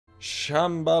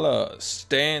Shambhala,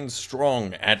 stand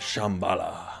strong at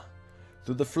Shambhala.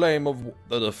 The flame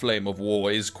of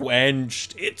war is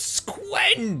quenched. It's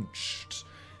quenched.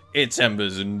 Its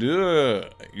embers endure.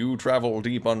 You travel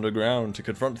deep underground to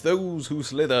confront those who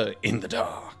slither in the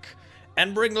dark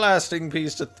and bring lasting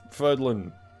peace to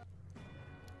Ferdland.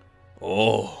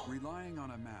 Oh. Relying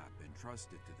on a map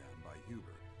entrusted to them by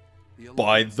Hubert.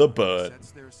 By the Burt.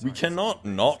 We cannot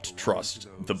not trust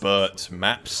the Burt's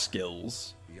map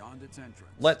skills.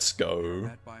 Let's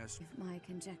go. If my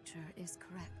conjecture is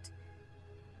correct,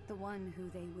 the one who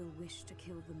they will wish to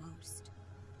kill the most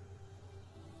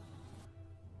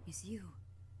is you,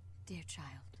 dear child.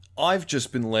 I've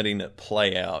just been letting it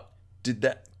play out.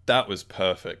 That was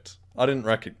perfect. I didn't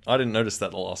notice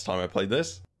that the last time I played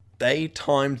this. They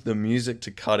timed the music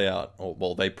to cut out, or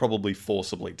well, they probably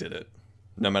forcibly did it.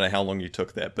 No matter how long you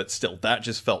took there, but still, that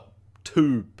just felt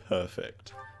too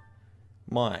perfect.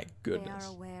 My goodness. They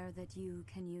are aware that you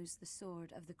can use the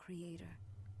sword of the Creator.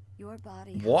 Your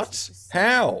body. What?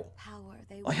 How?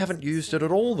 I haven't used it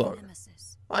at all, though.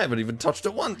 I haven't even touched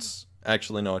it once.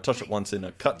 Actually, no, I touched it once in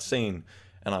a cutscene,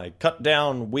 and I cut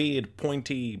down weird,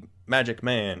 pointy magic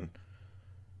man.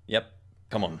 Yep.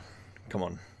 Come on. Come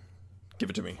on. Give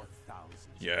it to me.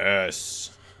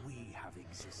 Yes.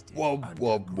 Whoa,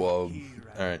 whoa, whoa.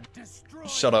 Alright.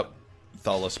 Shut up,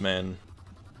 Thalos man.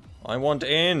 I want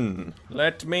in.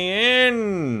 Let me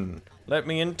in. Let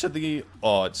me into the...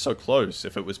 Oh, it's so close.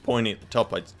 If it was pointy at the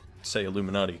top, I'd say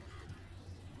Illuminati.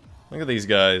 Look at these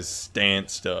guys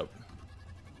stanced up.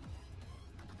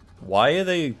 Why are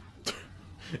they...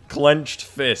 Clenched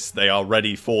fists. They are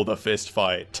ready for the fist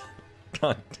fight.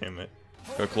 God damn it.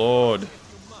 Go Claude.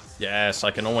 Yes,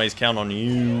 I can always count on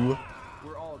you.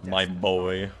 My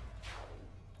boy.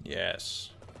 Yes.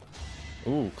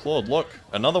 Ooh, Claude, look.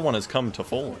 Another one has come to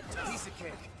fall.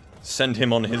 Send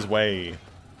him on his way.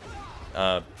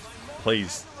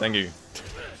 Please. Thank you.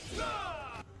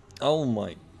 Oh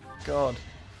my god.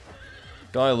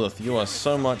 Gyleth, you are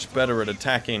so much better at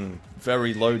attacking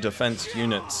very low defense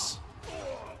units.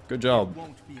 Good job.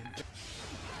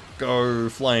 Go,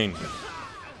 Flame.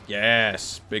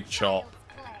 Yes, big chop.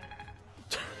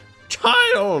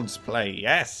 Child's play,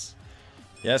 yes.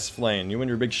 Yes, Flame, you and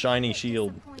your big shiny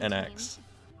shield and axe.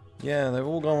 Yeah, they've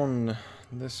all gone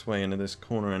this way into this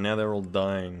corner, and now they're all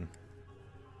dying.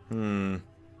 Yeah,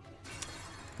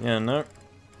 no.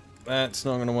 That's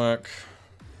not gonna work.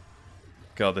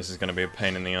 God, this is gonna be a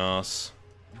pain in the ass.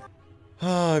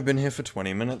 Oh, I've been here for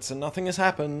 20 minutes and nothing has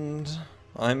happened.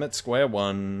 I'm at square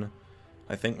one.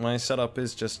 I think my setup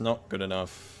is just not good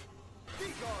enough.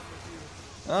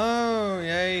 Oh,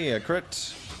 yay, a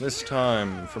crit. This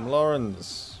time, from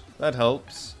Lawrence. That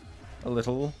helps. A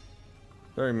little.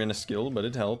 Very minuscule, but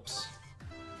it helps.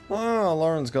 Oh,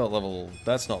 Lawrence got level.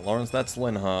 That's not Lawrence, that's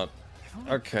Linhart.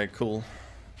 Okay, cool.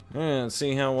 Yeah, let's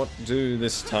see how what to do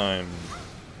this time.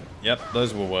 Yep,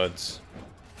 those were words.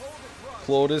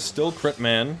 Claude is still crit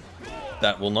man.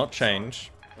 That will not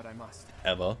change.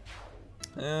 Ever.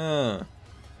 Ah.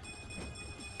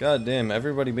 God damn,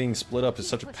 everybody being split up is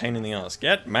such a pain in the ass.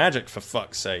 Get magic for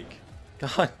fuck's sake.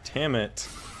 God damn it.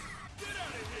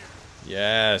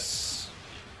 Yes.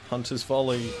 Hunter's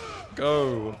Folly.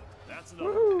 Go.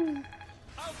 Woo.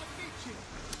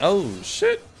 Oh,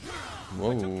 shit.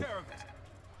 Whoa.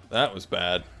 That was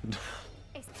bad.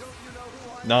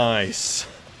 Nice.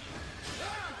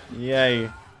 Yay.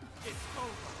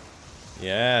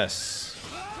 Yes.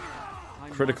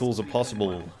 Criticals are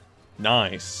possible.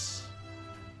 Nice.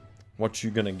 What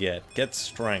you gonna get? Get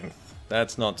strength.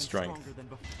 That's not strength.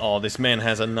 Oh, this man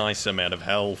has a nice amount of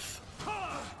health.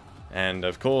 And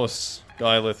of course,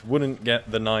 Gyleth wouldn't get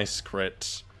the nice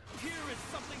crit.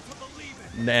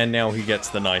 And now he gets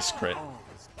the nice crit.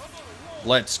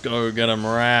 Let's go get him,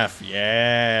 Raph.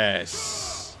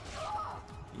 Yes.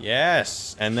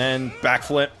 Yes. And then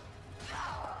backflip.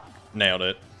 Nailed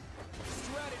it.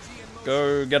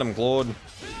 Go get him, Claude.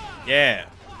 Yeah.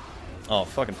 Oh,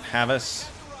 fucking Pavis.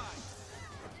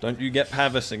 Don't you get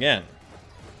Pavis again.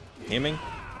 Hear me?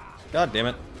 God damn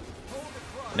it.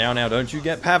 Now, don't you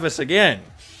get Pavis again.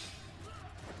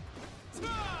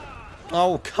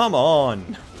 Oh, come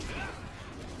on.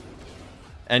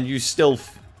 And you still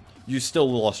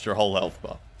lost your whole health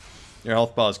bar. Your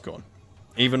health bar's gone.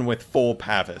 Even with 4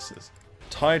 Pavises.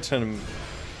 Titanomachy.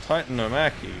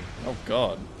 Oh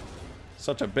god.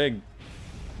 Such a big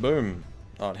boom.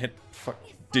 Oh, it hit. Fuck.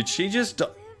 Did she just die?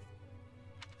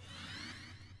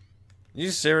 You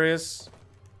serious?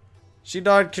 She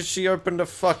died because she opened a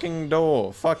fucking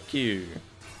door. Fuck you.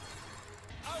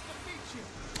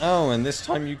 Oh, and this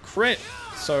time you crit.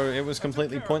 So it was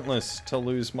completely pointless to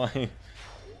lose my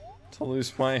to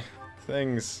lose my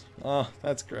things. Oh,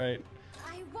 that's great.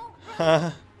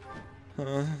 I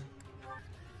won't.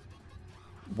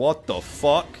 What the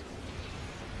fuck?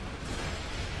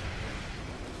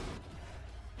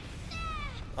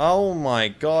 Oh my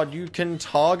god, you can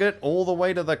target all the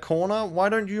way to the corner? Why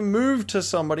don't you move to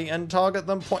somebody and target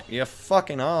them point? You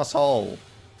fucking asshole.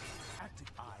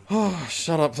 Oh,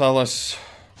 shut up, fellas.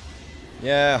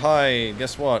 Yeah, hi,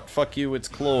 guess what? Fuck you, it's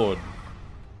Claude.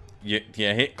 You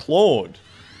hit Claude.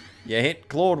 You hit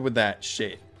Claude with that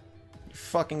shit. You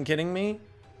fucking kidding me?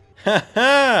 Ha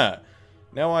ha!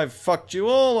 Now I've fucked you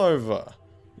all over.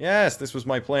 Yes, this was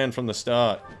my plan from the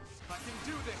start.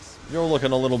 You're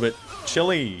looking a little bit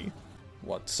chilly.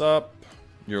 What's up?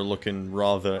 You're looking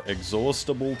rather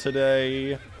exhaustible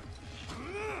today.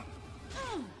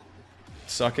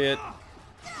 Suck it.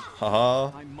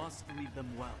 Haha. I must lead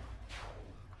them well.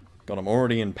 God, I'm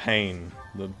already in pain.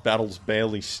 The battle's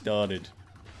barely started.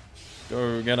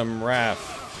 Go get him, Raph.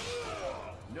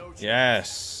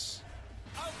 Yes.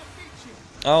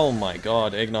 Oh my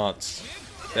god, Ignots.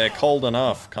 They're cold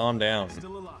enough. Calm down.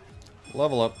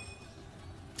 Level up.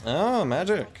 Oh,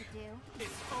 magic.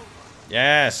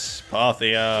 Yes,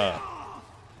 Parthia.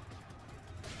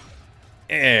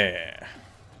 Yeah.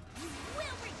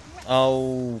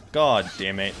 Oh, god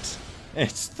damn it.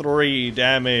 It's 3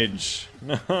 damage.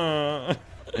 Oh,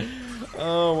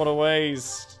 what a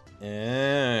waste.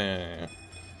 Yeah.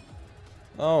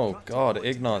 Oh god,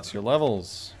 Ignots, your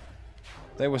levels.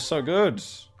 They were so good.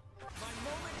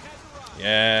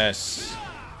 Yes.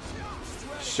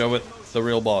 Show it the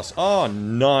real boss. Oh,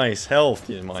 nice health,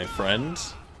 my friend.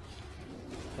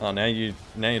 Oh, now you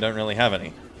don't really have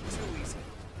any.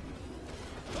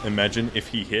 Imagine if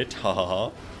he hit. Ha ha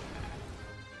ha.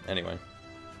 Anyway.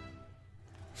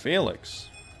 Felix.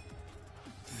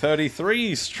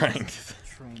 33 strength.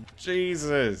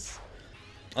 Jesus.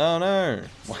 Oh no.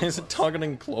 Why is it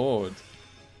targeting Claude?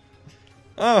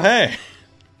 Oh hey.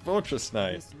 Fortress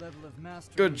Knight.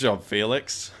 Good job,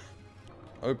 Felix.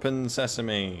 Open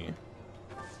sesame.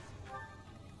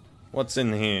 What's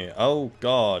in here? Oh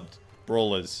god.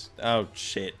 Brawlers. Oh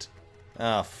shit.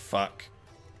 Ah fuck.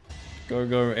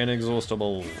 Go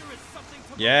inexhaustible.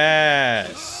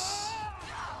 Yes.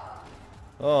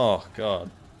 Oh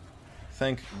god.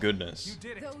 Thank goodness.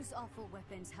 Those awful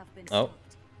weapons have been Oh.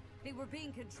 stopped. They were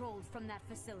being controlled from that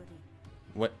facility.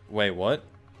 Wait, what?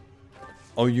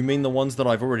 Oh, you mean the ones that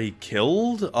I've already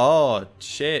killed? Oh,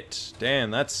 shit. Damn,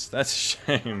 that's a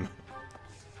shame.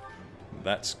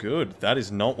 That's good. That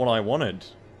is not what I wanted.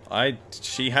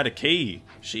 She had a key.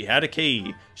 She had a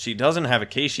key. She doesn't have a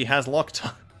key, she has locked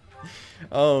up.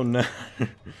 Oh no.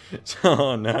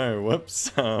 Oh no,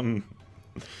 whoops.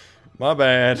 My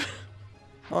bad.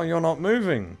 Oh, you're not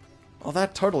moving. Oh,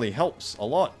 that totally helps a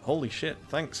lot. Holy shit.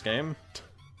 Thanks, game.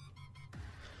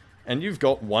 And you've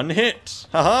got 1 hit.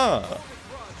 Haha.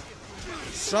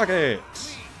 Suck it.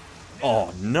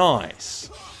 Oh, nice.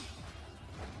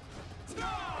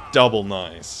 Double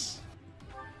nice.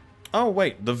 Oh,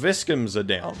 wait. The Viscums are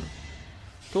down.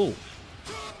 Cool.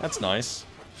 That's nice.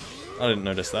 I didn't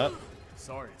notice that.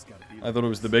 Sorry, it's gotta be. I thought it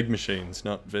was the big machines,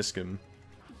 not Viscum.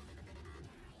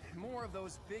 More of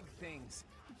those big things.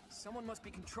 Someone must be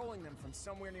controlling them from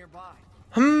somewhere nearby.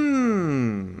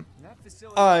 That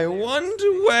facility I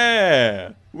wonder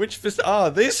where. Which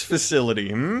this facility.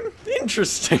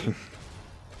 Interesting.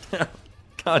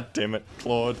 God damn it,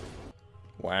 Claude.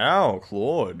 Wow,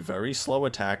 Claude, very slow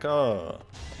attacker.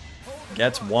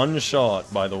 Gets 1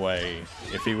 shot, by the way,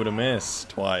 if he would have missed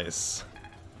twice.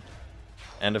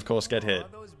 And of course get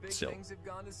hit. Those big Still. things have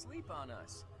gone to sleep on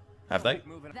us. Have they?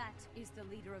 That is the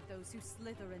leader of those who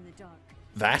slither in the dark.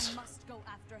 That? We must go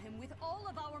after him with all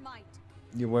of our might.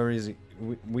 Yeah, where is he?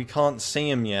 We can't see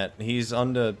him yet. He's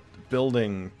under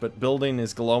building, but building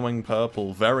is glowing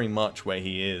purple very much where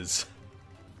he is.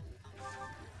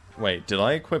 Wait, did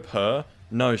I equip her?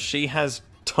 No, she has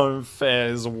Tome Fair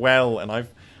as well, and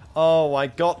I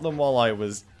got them while I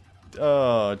was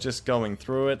just going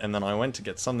through it, and then I went to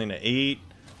get something to eat.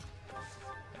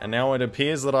 And now it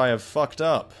appears that I have fucked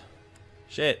up.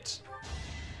 Shit.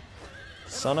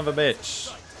 Son of a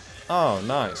bitch. Oh,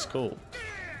 nice, cool.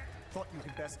 Thought you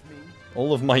could best me.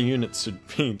 All of my units should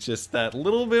be just that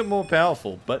little bit more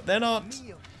powerful, but they're not.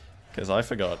 Because I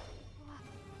forgot.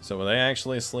 So were they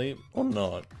actually asleep or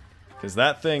not? Because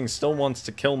that thing still wants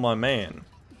to kill my man.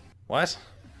 What?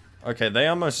 Okay, they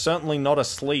are most certainly not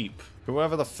asleep.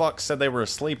 Whoever the fuck said they were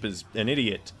asleep is an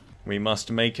idiot. We must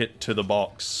make it to the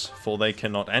box, for they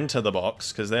cannot enter the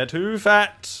box because they're too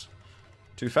fat.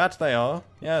 Too fat they are,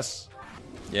 yes.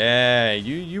 Yeah,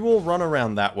 you all run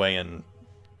around that way and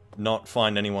not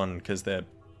find anyone because they're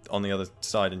on the other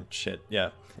side and shit. Yeah.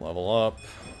 Level up.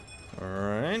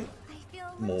 Alright.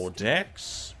 More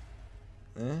decks.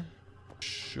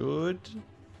 Should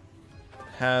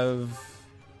have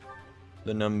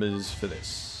the numbers for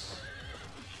this.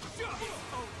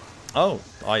 Oh,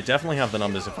 I definitely have the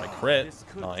numbers if I crit.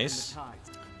 Nice.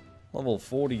 Level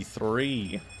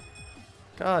 43.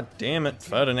 God damn it,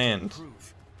 Ferdinand.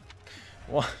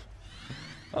 What?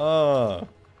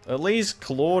 At least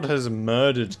Claude has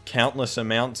murdered countless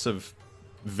amounts of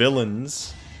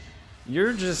villains.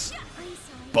 You're just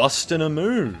busting a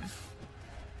move.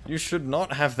 You should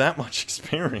not have that much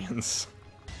experience.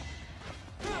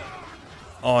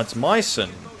 Oh, it's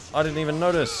Myson. I didn't even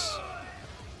notice.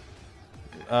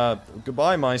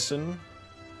 Goodbye, Myson.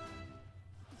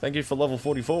 Thank you for level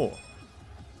 44.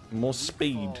 More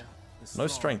speed. No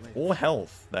strength or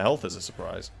health. The health is a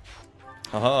surprise.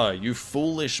 Haha, you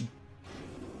foolish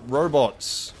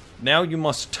robots. Now you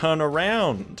must turn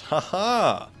around.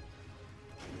 Haha.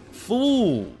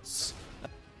 Fools.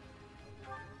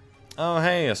 Oh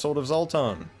hey, a Sword of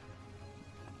Zoltan.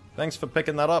 Thanks for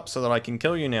picking that up so that I can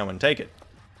kill you now and take it.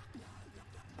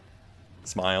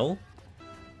 Smile.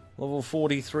 Level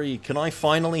 43. Can I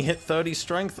finally hit 30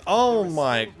 strength? Oh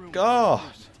my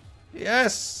god.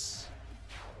 Yes.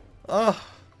 Oh.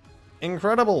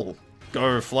 Incredible.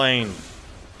 Go Flame.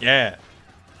 Yeah.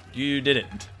 You did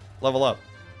it. Level up.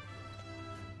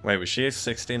 Wait, was she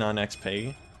 69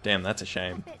 XP? Damn, that's a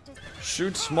shame.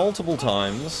 Shoots multiple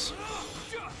times.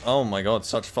 Oh my god,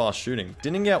 such fast shooting.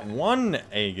 Didn't get one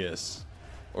Aegis.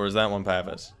 Or is that one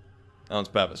Pavis? Oh, it's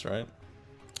Pavis, right?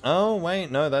 Oh,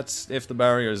 wait, no, that's if the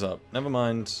barrier's up. Never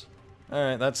mind.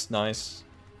 Alright, that's nice.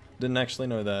 Didn't actually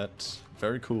know that.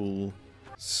 Very cool.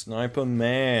 Sniper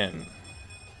Man.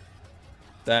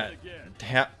 That...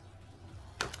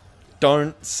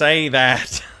 Don't say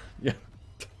that!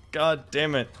 God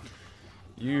damn it.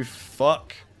 You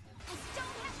fuck.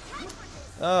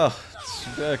 Oh,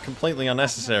 it's completely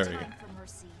unnecessary.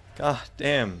 God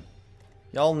damn.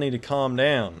 Y'all need to calm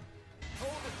down.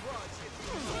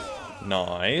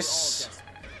 Nice.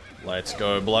 Let's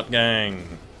go, Blood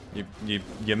Gang.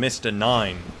 You missed a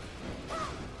 9.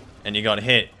 And you got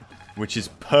hit, which is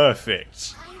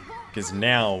perfect. Because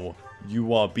now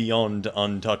you are beyond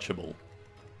untouchable.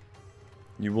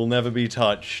 You will never be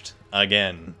touched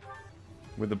again.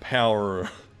 With the power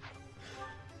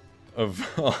of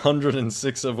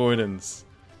 106 avoidance.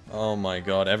 Oh my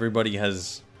god, everybody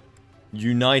has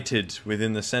united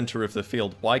within the center of the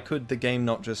field. Why could the game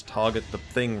not just target the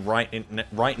thing right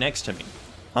next to me?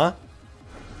 Huh?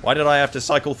 Why did I have to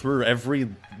cycle through every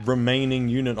remaining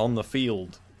unit on the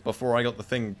field before I got the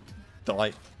thing that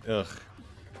I... Ugh.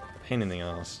 Pain in the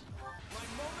ass.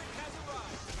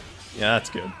 Yeah, that's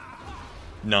good.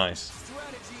 Nice.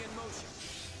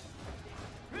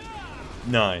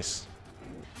 Nice.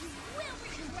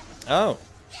 Oh.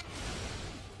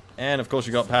 And of course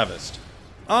you got Pavist.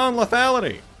 On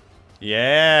lethality.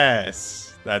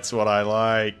 Yes. That's what I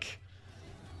like.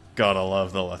 Gotta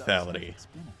love the lethality.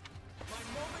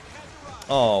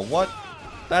 Oh, what?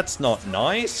 That's not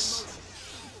nice.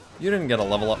 You didn't get a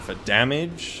level up for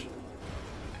damage.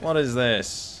 What is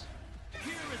this?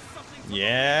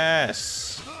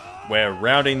 Yes. We're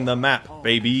routing the map,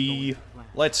 baby.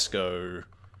 Let's go.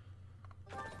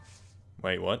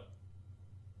 Wait, what?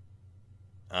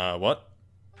 What?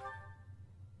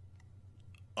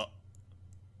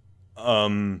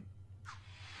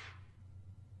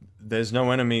 There's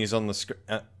no enemies on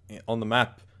the on the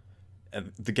map.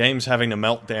 The game's having a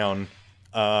meltdown.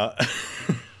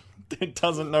 It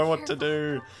doesn't know what to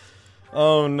do.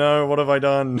 Oh no, what have I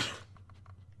done?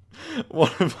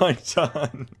 What have I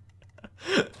done?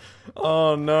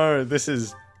 Oh no, this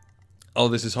is... Oh,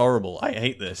 this is horrible. I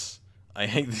hate this. I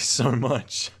hate this so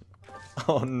much.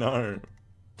 Oh no.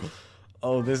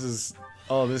 Oh, this is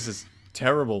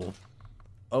terrible.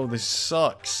 Oh, this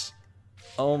sucks.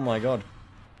 Oh my god.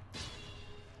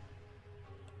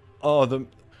 Oh,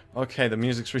 okay, the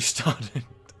music's restarted.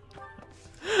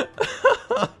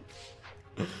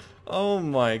 Oh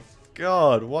my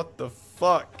god, what the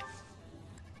fuck?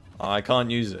 Oh, I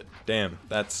can't use it. Damn,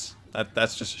 that's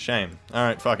just a shame.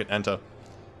 Alright, fuck it, enter.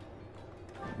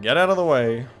 Get out of the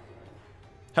way.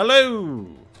 Hello!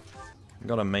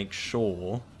 Gotta make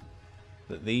sure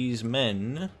that these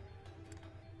men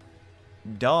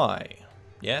die.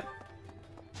 Yeah?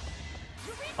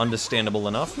 Understandable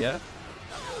enough, yeah?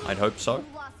 I'd hope so.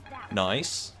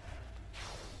 Nice.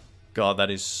 God, that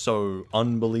is so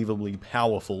unbelievably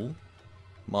powerful.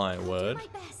 My word.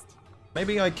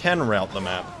 Maybe I can route the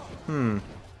map.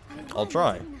 I'll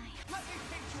try.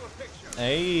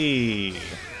 Hey!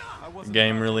 The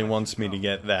game really wants me to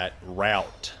get that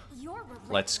route.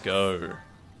 Let's go.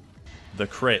 The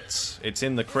crits. It's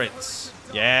in the crits.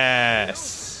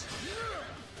 Yes.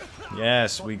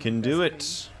 Yes, we can do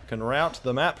it. Can route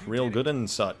the map real good and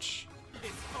such.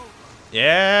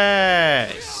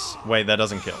 Yes. Wait, that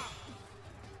doesn't kill.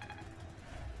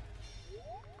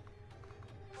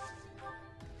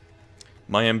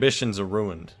 My ambitions are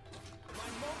ruined.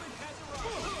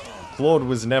 Claude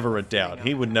was never a doubt.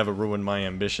 He would never ruin my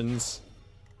ambitions.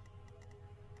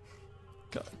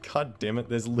 God damn it,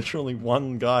 there's literally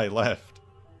one guy left.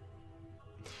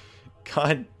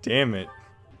 God damn it.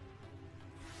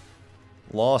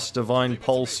 Lost Divine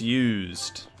Pulse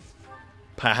used.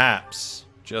 Perhaps.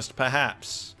 Just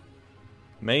perhaps.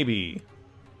 Maybe.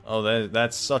 Oh,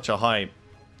 that's such a high...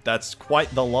 That's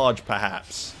quite the large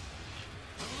perhaps.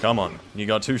 Come on, you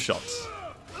got 2 shots.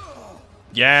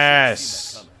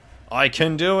 Yes! I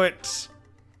can do it!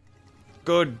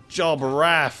 Good job,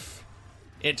 Raph!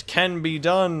 It can be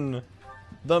done!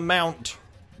 The mount...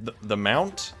 The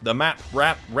mount? The map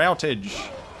routage!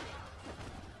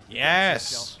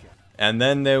 Yes! And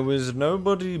then there was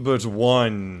nobody but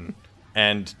one.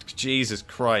 And Jesus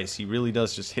Christ, he really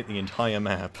does just hit the entire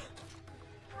map.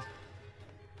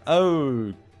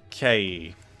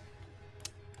 Okay.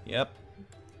 Yep.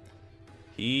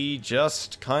 He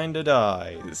just kinda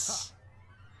dies.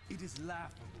 It is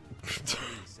laughable that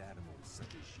these animals such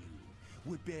as you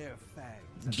would bear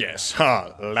fangs. Yes,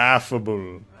 ha!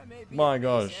 Laughable. I may be My a base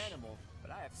gosh. animal,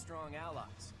 but I have strong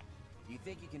allies. Do you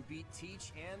think you can beat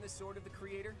Teach and the Sword of the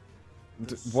Creator?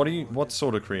 What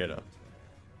sort of creator?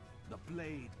 The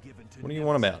blade given to What do you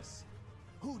want about? Nemesis.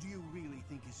 Who do you really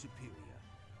think is superior?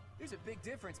 There's a big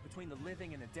difference between the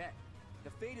living and the dead. The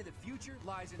fate of the future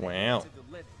lies in the Wow. hands of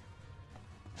the living.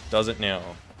 Does it now?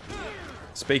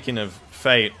 Speaking of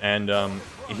fate, and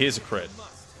here's a crit.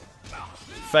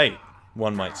 Fate,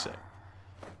 one might say.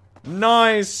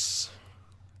 Nice!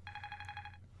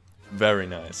 Very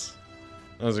nice.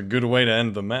 That was a good way to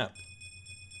end the map.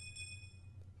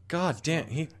 God damn,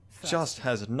 he just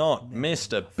has not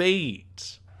missed a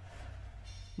beat.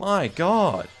 My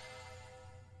god.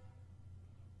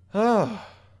 Oh.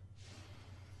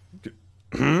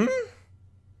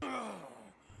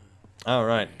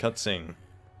 Alright, cutscene.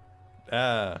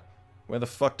 Where the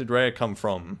fuck did Rhea come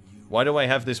from? Why do I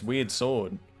have this weird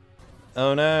sword?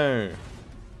 Oh no.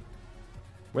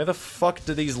 Where the fuck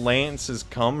do these lances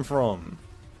come from?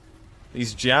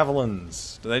 These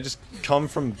javelins. Do they just come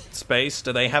from space?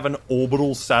 Do they have an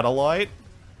orbital satellite?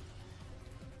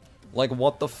 Like,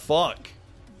 what the fuck?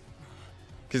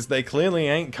 Because they clearly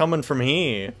ain't coming from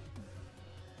here.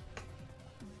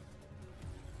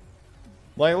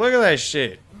 Like, look at that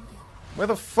shit. Where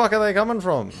the fuck are they coming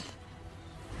from?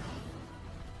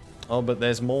 Oh, but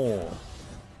there's more.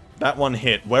 That one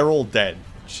hit. We're all dead.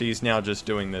 She's now just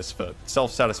doing this for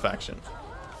self-satisfaction.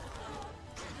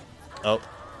 Oh.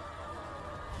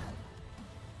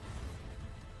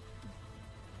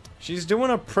 She's doing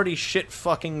a pretty shit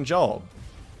fucking job.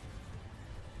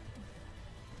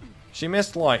 She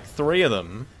missed like 3 of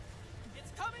them.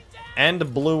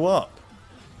 And blew up.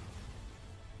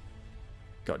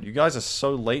 God, you guys are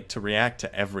so late to react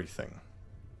to everything.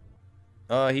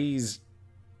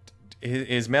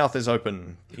 His mouth is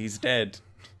open. He's dead.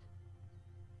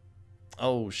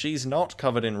 Oh, she's not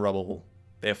covered in rubble.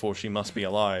 Therefore, she must be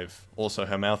alive. Also,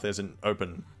 her mouth isn't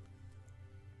open.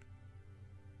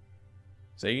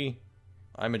 See?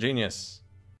 I'm a genius.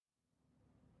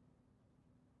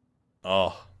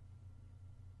 Oh.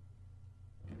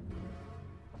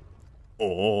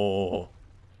 Oh.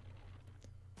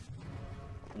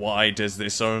 Why does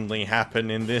this only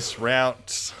happen in this route?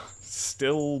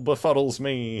 Still befuddles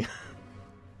me.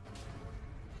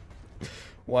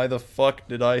 Why the fuck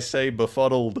did I say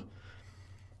befuddled?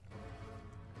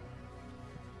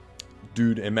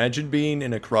 Dude, imagine being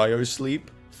in a cryo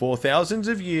sleep for thousands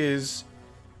of years.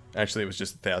 Actually, it was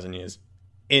just 1,000 years.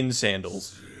 In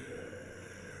sandals.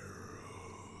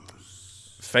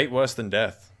 Fate worse than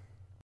death.